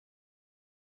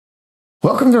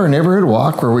Welcome to our neighborhood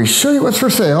walk where we show you what's for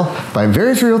sale by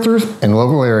various realtors in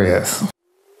local areas.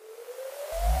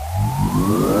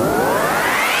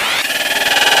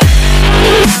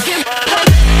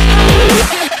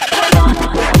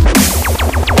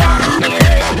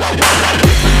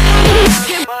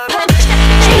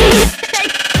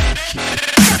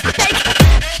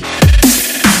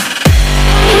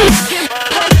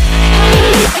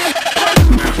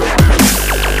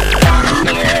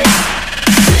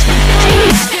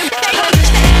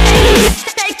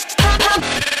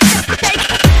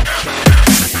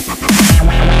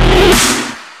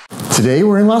 Today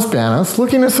we're in Los Banos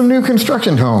looking at some new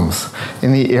construction homes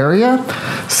in the area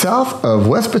south of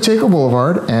West Pacheco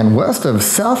Boulevard and west of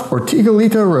South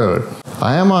Ortigalita Road.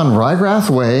 I am on Ryegrass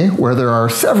Way where there are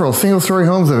several single-story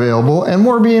homes available and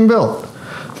more being built.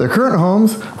 The current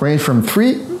homes range from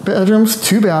 3 bedrooms,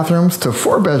 2 bathrooms to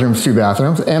 4 bedrooms, 2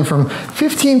 bathrooms, and from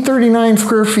 1,539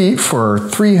 square feet for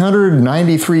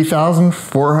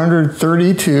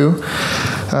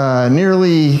 $393,432,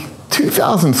 nearly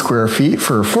 2,000 square feet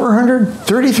for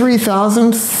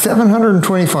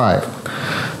 $433,725.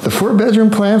 The 4-bedroom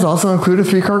plans also include a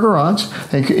 3-car garage,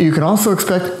 and you can also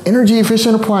expect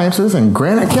energy-efficient appliances and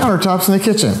granite countertops in the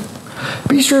kitchen.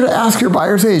 Be sure to ask your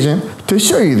buyer's agent to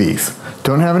show you these.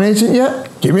 Don't have an agent yet?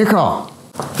 Give me a call.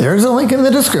 There's a link in the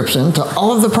description to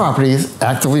all of the properties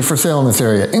actively for sale in this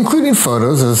area, including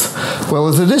photos as well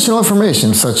as additional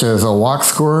information such as a walk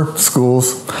score,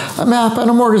 schools, a map, and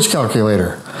a mortgage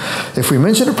calculator. If we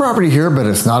mention a property here but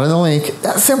it's not in the link,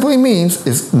 that simply means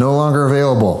it's no longer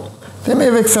available. They may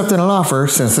have accepted an offer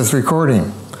since this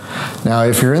recording. Now,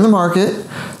 if you're in the market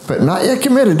but not yet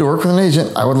committed to work with an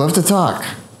agent, I would love to talk.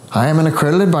 I am an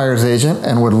accredited buyer's agent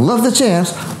and would love the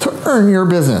chance to earn your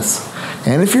business.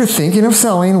 And if you're thinking of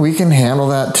selling, we can handle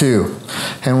that too.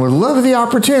 And would love the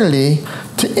opportunity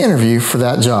to interview for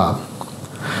that job.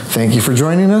 Thank you for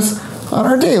joining us on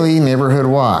our daily neighborhood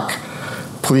walk.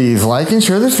 Please like and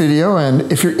share this video,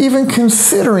 and if you're even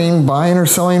considering buying or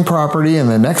selling property in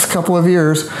the next couple of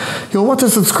years, you'll want to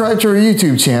subscribe to our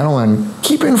YouTube channel and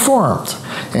keep informed.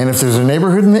 And if there's a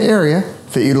neighborhood in the area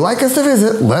that you'd like us to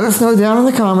visit, let us know down in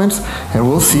the comments, and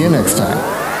we'll see you next time.